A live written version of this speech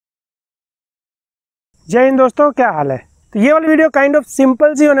जय हिंद दोस्तों, क्या हाल है। तो ये वाली वीडियो काइंड ऑफ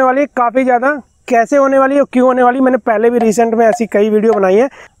सिंपल सी होने वाली है, काफ़ी ज़्यादा कैसे होने वाली है और क्यों होने वाली, मैंने पहले भी रिसेंट में ऐसी कई वीडियो बनाई है।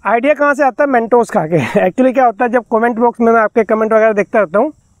 आइडिया कहाँ से आता है? मेंटोस खा के। एक्चुअली क्या होता है, जब कमेंट बॉक्स में मैं आपके कमेंट वगैरह देखता रहता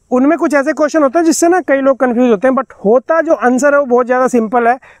हूँ, उनमें कुछ ऐसे क्वेश्चन होते हैं जिससे ना कई लोग कंफ्यूज होते हैं, बट होता जो आंसर है वो बहुत ज़्यादा सिंपल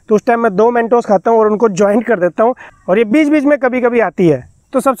है। तो उस टाइम मैं 2 मेंटोस खाता हूँ और उनको ज्वाइन कर देता हूँ, और ये बीच बीच में कभी कभी आती है।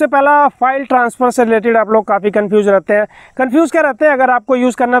 तो सबसे पहला, फाइल ट्रांसफर से रिलेटेड आप लोग काफ़ी कंफ्यूज रहते हैं। कंफ्यूज क्या रहते हैं? अगर आपको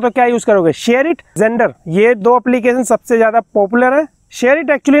यूज़ करना तो क्या यूज़ करोगे? शेयरिट, जेंडर, ये 2 एप्लीकेशन सबसे ज़्यादा पॉपुलर है। शेयरिट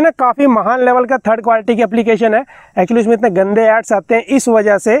एक्चुअली ना काफ़ी महान लेवल का थर्ड क्वालिटी की एप्लीकेशन है। एक्चुअली इसमें इतने गंदे एड्स आते हैं, इस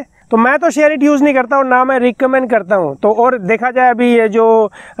वजह से तो मैं तो शेयरिट यूज़ नहीं करता और ना मैं रिकमेंड करता हूँ। तो और देखा जाए अभी ये जो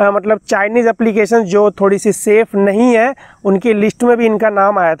मतलब चाइनीज़ एप्लीकेशन जो थोड़ी सी सेफ़ नहीं है, उनकी लिस्ट में भी इनका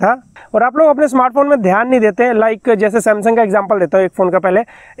नाम आया था। और आप लोग अपने स्मार्टफोन में ध्यान नहीं देते हैं। लाइक जैसे सैमसंग का एग्जांपल देता हूँ, एक फ़ोन का पहले,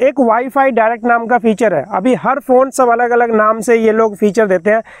 एक वाईफाई डायरेक्ट नाम का फीचर है। अभी हर फ़ोन सब अलग अलग नाम से ये लोग फीचर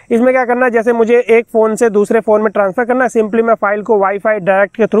देते हैं। इसमें क्या करना है, जैसे मुझे एक फ़ोन से दूसरे फ़ोन में ट्रांसफ़र करना है, सिंपली मैं फाइल को वाईफाई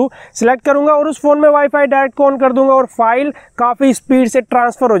डायरेक्ट के थ्रू सिलेक्ट करूँगा और उस फ़ोन में वाईफाई डायरेक्ट को ऑन कर दूँगा और फाइल काफ़ी स्पीड से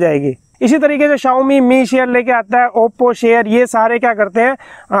ट्रांसफ़र हो जाएगी। इसी तरीके से Xiaomi मी शेयर लेके आता है, ओप्पो शेयर, ये सारे क्या करते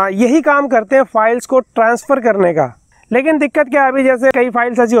हैं, यही काम करते हैं फाइल्स को ट्रांसफ़र करने का। लेकिन दिक्कत क्या है, अभी जैसे कई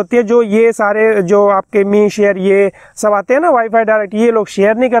फाइल्स ऐसी होती है जो ये सारे जो आपके मी शेयर ये सब आते हैं ना वाईफाई डायरेक्ट, ये लोग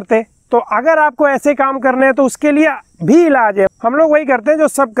शेयर नहीं करते। तो अगर आपको ऐसे काम करने हैं तो उसके लिए भी इलाज है। हम लोग वही करते हैं जो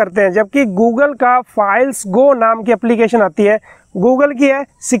सब करते हैं। जबकि गूगल का फाइल्स गो नाम की एप्लीकेशन आती है, गूगल की है,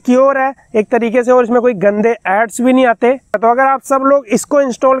 सिक्योर है एक तरीके से, और इसमें कोई गंदे एड्स भी नहीं आते। तो अगर आप सब लोग इसको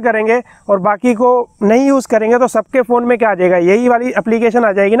इंस्टॉल करेंगे और बाकी को नहीं यूज़ करेंगे तो सबके फ़ोन में क्या आ जाएगा, यही वाली एप्लीकेशन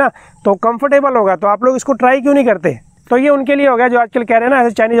आ जाएगी ना, तो कंफर्टेबल होगा। तो आप लोग इसको ट्राई क्यों नहीं करते? तो ये उनके लिए हो गया जो आजकल कह रहे हैं ना,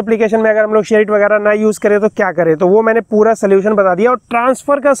 ऐसे चाइनीज़ एप्लीकेशन में अगर हम लोग शेयरिट वगैरह ना यूज़ करें तो क्या करें। तो वो मैंने पूरा सोल्यूशन बता दिया और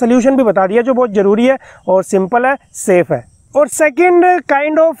ट्रांसफ़र का सोल्यूशन भी बता दिया, जो बहुत ज़रूरी है और सिंपल है, सेफ़ है। और सेकंड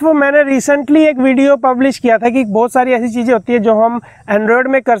काइंड ऑफ, मैंने रिसेंटली एक वीडियो पब्लिश किया था कि बहुत सारी ऐसी चीज़ें होती है जो हम एंड्रॉयड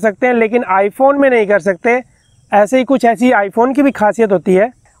में कर सकते हैं लेकिन आईफोन में नहीं कर सकते। ऐसे ही कुछ ऐसी आईफोन की भी खासियत होती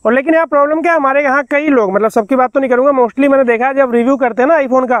है। और लेकिन यहाँ प्रॉब्लम क्या है, हमारे यहाँ कई लोग, मतलब सबकी बात तो नहीं करूँगा, मोस्टली मैंने देखा है जब रिव्यू करते हैं ना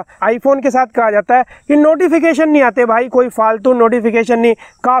आईफोन का, आईफोन के साथ कहा जाता है कि नोटिफिकेशन नहीं आते भाई, कोई फालतू नोटिफिकेशन नहीं,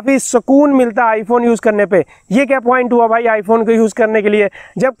 काफ़ी सुकून मिलता है आईफोन यूज़ करने पे। ये क्या पॉइंट हुआ भाई आईफोन को यूज़ करने के लिए?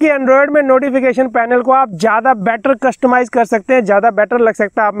 जबकि एंड्रॉयड में नोटिफिकेशन पैनल को आप ज़्यादा बेटर कस्टमाइज़ कर सकते हैं, ज़्यादा बेटर लग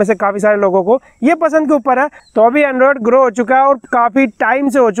सकता है। आप में से काफ़ी सारे लोगों को ये पसंद के ऊपर है। तो अभी एंड्रॉयड ग्रो हो चुका है और काफ़ी टाइम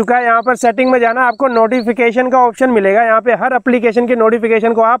से हो चुका है। यहाँ पर सेटिंग में जाना, आपको नोटिफिकेशन का ऑप्शन मिलेगा। यहाँ पे हर एप्लीकेशन की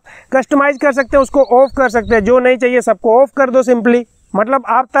नोटिफिकेशन को आप कस्टमाइज कर सकते हैं, उसको ऑफ कर सकते हैं। जो नहीं चाहिए सबको ऑफ कर दो सिंपली। मतलब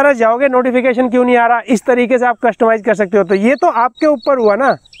आप तरह जाओगे नोटिफिकेशन क्यों नहीं आ रहा, इस तरीके से आप कस्टमाइज कर सकते हो। तो ये तो आपके ऊपर हुआ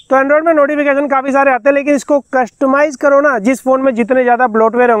ना। तो एंड्रॉयड में नोटिफिकेशन काफ़ी सारे आते हैं, लेकिन इसको कस्टमाइज करो ना। जिस फोन में जितने ज़्यादा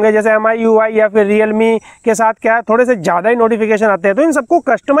ब्लोटवेयर होंगे, जैसे MIUI या फिर Realme के साथ क्या है, थोड़े से ज़्यादा ही नोटिफिकेशन आते हैं, तो इन सबको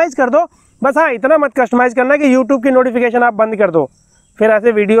कस्टमाइज कर दो। बस हाँ, इतना मत कस्टमाइज करना कि यूट्यूब की नोटिफिकेशन आप बंद कर दो, फिर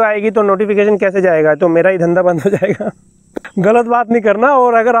ऐसे वीडियो आएगी तो नोटिफिकेशन कैसे जाएगा, तो मेरा ही धंधा बंद हो जाएगा। गलत बात नहीं करना।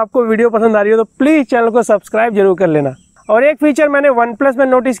 और अगर आपको वीडियो पसंद आ रही हो तो प्लीज़ चैनल को सब्सक्राइब जरूर कर लेना। और एक फीचर मैंने OnePlus में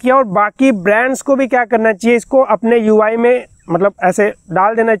नोटिस किया, और बाकी ब्रांड्स को भी क्या करना चाहिए, इसको अपने UI में मतलब ऐसे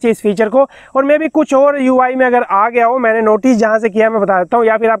डाल देना चाहिए इस फीचर को। और मैं भी कुछ और UI में अगर आ गया हो, मैंने नोटिस जहाँ से किया मैं बता देता हूँ,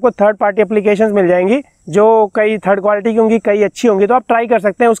 या फिर आपको थर्ड पार्टी एप्लीकेशंस मिल जाएंगी जो कई थर्ड क्वालिटी की होंगी, कई अच्छी होंगी, तो आप ट्राई कर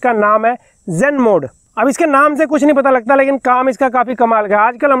सकते हैं। उसका नाम है जेन मोड। अब इसके नाम से कुछ नहीं पता लगता, लेकिन काम इसका काफ़ी कमाल का है।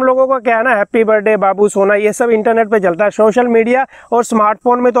 आजकल हम लोगों का क्या है ना, हैप्पी बर्थडे, बाबू सोना, ये सब इंटरनेट पे चलता है। सोशल मीडिया और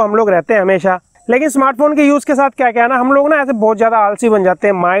स्मार्टफोन में तो हम लोग रहते हैं हमेशा, लेकिन स्मार्टफोन के यूज़ के साथ क्या क्या है ना, हम लोग ना ऐसे बहुत ज़्यादा आलसी बन जाते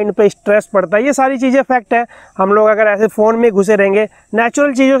हैं, माइंड पे स्ट्रेस पड़ता है, ये सारी चीज़ें फैक्ट है। हम लोग अगर ऐसे फ़ोन में घुसे रहेंगे,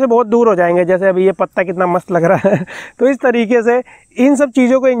 नेचुरल चीज़ों से बहुत दूर हो जाएंगे। जैसे अभी ये पत्ता कितना मस्त लग रहा है तो इस तरीके से इन सब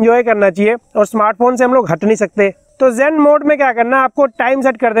चीज़ों को एंजॉय करना चाहिए, और स्मार्टफोन से हम लोग हट नहीं सकते। तो जेन मोड में क्या करना है, आपको टाइम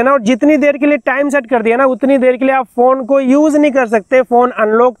सेट कर देना, और जितनी देर के लिए टाइम सेट कर दिया ना, उतनी देर के लिए आप फ़ोन को यूज़ नहीं कर सकते, फ़ोन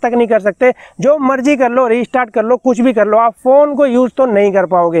अनलॉक तक नहीं कर सकते। जो मर्जी कर लो, रीस्टार्ट कर लो, कुछ भी कर लो, आप फ़ोन को यूज़ तो नहीं कर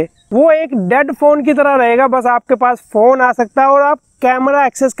पाओगे। वो एक डेड फ़ोन की तरह रहेगा। बस आपके पास फ़ोन आ सकता है और आप कैमरा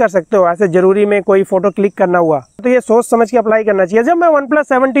एक्सेस कर सकते हो, ऐसे ज़रूरी में कोई फ़ोटो क्लिक करना हुआ तो ये सोच समझ के अप्लाई करना चाहिए। जब मैं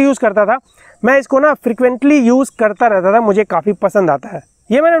OnePlus 7T यूज़ करता था, मैं इसको ना फ्रिक्वेंटली यूज़ करता रहता था, मुझे काफ़ी पसंद आता है।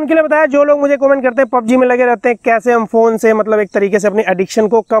 ये मैंने उनके लिए बताया जो लोग मुझे कमेंट करते हैं PUBG में लगे रहते हैं, कैसे हम फ़ोन से मतलब एक तरीके से अपनी एडिक्शन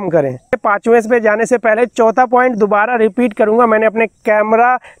को कम करें। 5वें पे जाने से पहले चौथा पॉइंट दोबारा रिपीट करूंगा, मैंने अपने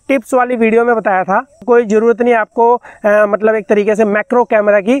कैमरा टिप्स वाली वीडियो में बताया था। कोई ज़रूरत नहीं आपको मतलब एक तरीके से मैक्रो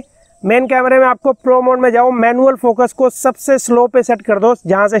कैमरा की, मेन कैमरे में आपको प्रो मोड में जाओ, मैनुअल फोकस को सबसे स्लो पे सेट कर दो,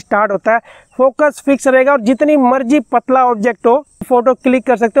 जहां से स्टार्ट होता है फोकस फिक्स रहेगा और जितनी मर्जी पतला ऑब्जेक्ट हो फोटो क्लिक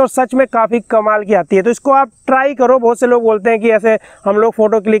कर सकते हो और सच में काफ़ी कमाल की आती है। तो इसको आप ट्राई करो। बहुत से लोग बोलते हैं कि ऐसे हम लोग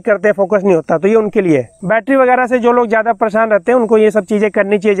फोटो क्लिक करते हैं फोकस नहीं होता, तो ये उनके लिए। बैटरी वगैरह से जो लोग ज़्यादा परेशान रहते हैं उनको ये सब चीज़ें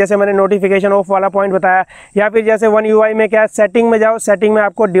करनी चाहिए, जैसे मैंने नोटिफिकेशन ऑफ वाला पॉइंट बताया, या फिर जैसे वन UI में क्या सेटिंग में जाओ, सेटिंग में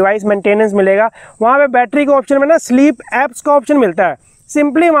आपको डिवाइस मेंटेनेंस मिलेगा, वहाँ पे बैटरी के ऑप्शन में ना स्लीप एप्स का ऑप्शन मिलता है।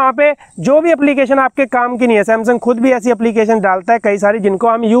 सिंपली वहाँ पे जो भी एप्लीकेशन आपके काम की नहीं है, सैमसंग खुद भी ऐसी एप्लीकेशन डालता है कई सारी जिनको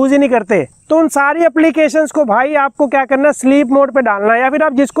हम यूज़ ही नहीं करते, तो उन सारी एप्लीकेशंस को भाई आपको क्या करना है, स्लीप मोड पे डालना है। या फिर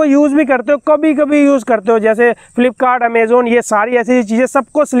आप जिसको यूज़ भी करते हो, कभी कभी यूज़ करते हो, जैसे फ्लिपकार्ट, अमेजोन, ये सारी ऐसी चीज़ें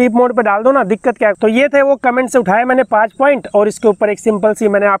सबको स्लीप मोड पे डाल दो ना, दिक्कत क्या है। तो ये थे वो कमेंट से उठाए मैंने 5 पॉइंट, और इसके ऊपर एक सिंपल सी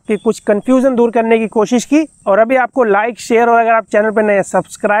मैंने आपकी कुछ कन्फ्यूजन दूर करने की कोशिश की। और अभी आपको लाइक, शेयर और अगर आप चैनल पर नए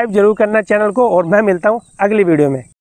सब्सक्राइब जरूर करना चैनल को, और मैं मिलता हूँ अगली वीडियो में।